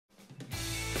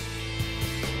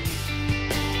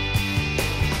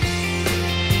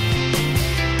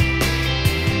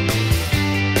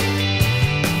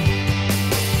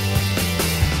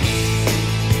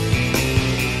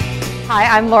Hi,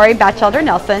 I'm Lori Batchelder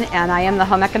Nelson, and I am the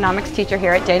home economics teacher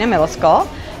here at Dana Middle School.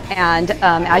 And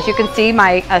as you can see,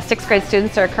 my 6th grade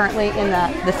students are currently in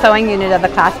the sewing unit of the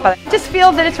class. But I just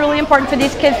feel that it's really important for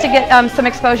these kids to get some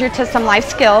exposure to some life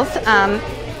skills.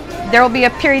 There will be a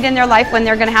period in their life when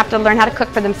they're going to have to learn how to cook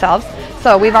for themselves.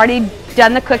 So we've already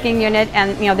done the cooking unit,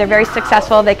 and they're very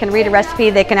successful. They can read a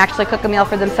recipe, they can actually cook a meal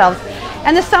for themselves.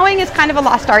 And the sewing is kind of a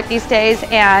lost art these days,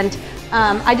 and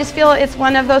I just feel it's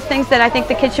one of those things that I think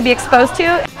the kids should be exposed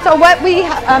to. So what we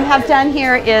have done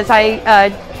here is I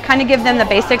kind of give them the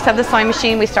basics of the sewing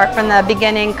machine. We start from the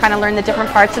beginning, kind of learn the different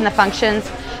parts and the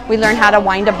functions. We learn how to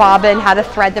wind a bobbin, how to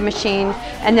thread the machine,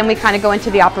 and then we kind of go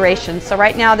into the operations. So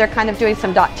right now they're kind of doing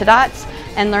some dot to dots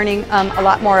and learning a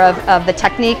lot more of the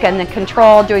technique and the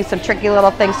control, doing some tricky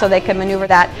little things so they can maneuver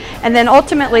that. And then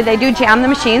ultimately they do jam the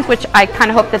machines, which I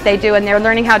kind of hope that they do, and they're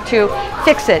learning how to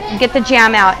fix it, get the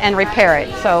jam out and repair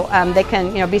it, so they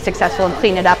can be successful and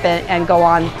clean it up and go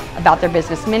on about their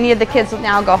business. Many of the kids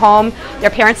now go home, their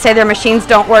parents say their machines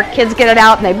don't work, kids get it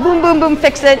out and they boom, boom, boom,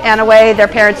 fix it, and away their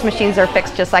parents' machines are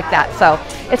fixed just like that. So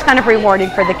it's kind of rewarding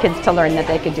for the kids to learn that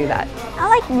they can do that. I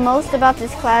like most about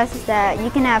this class is that you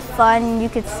can have fun, you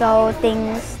could sew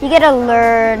things. You get to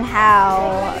learn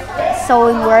how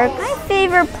sewing works. My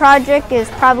favorite project is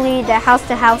probably the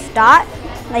house-to-house dot.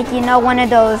 Like, one of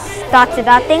those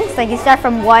dot-to-dot things. Like, you start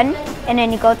from 1 and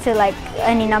then you go to like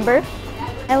any number.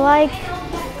 I like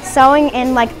sewing,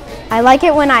 and I like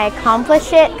it when I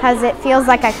accomplish it because it feels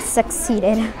like I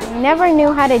succeeded. I never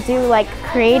knew how to do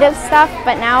creative stuff,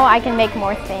 but now I can make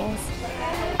more things.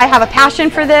 I have a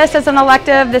passion for this as an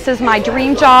elective. This is my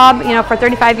dream job. For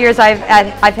 35 years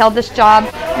I've held this job.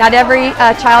 Not every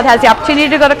child has the opportunity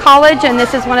to go to college, and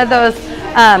this is one of those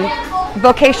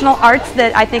vocational arts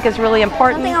that I think is really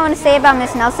important. One thing I want to say about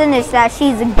Miss Nelson is that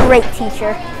she's a great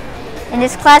teacher. And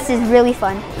this class is really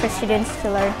fun for students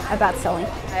to learn about sewing.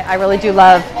 I really do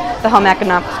love the home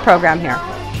economics program here.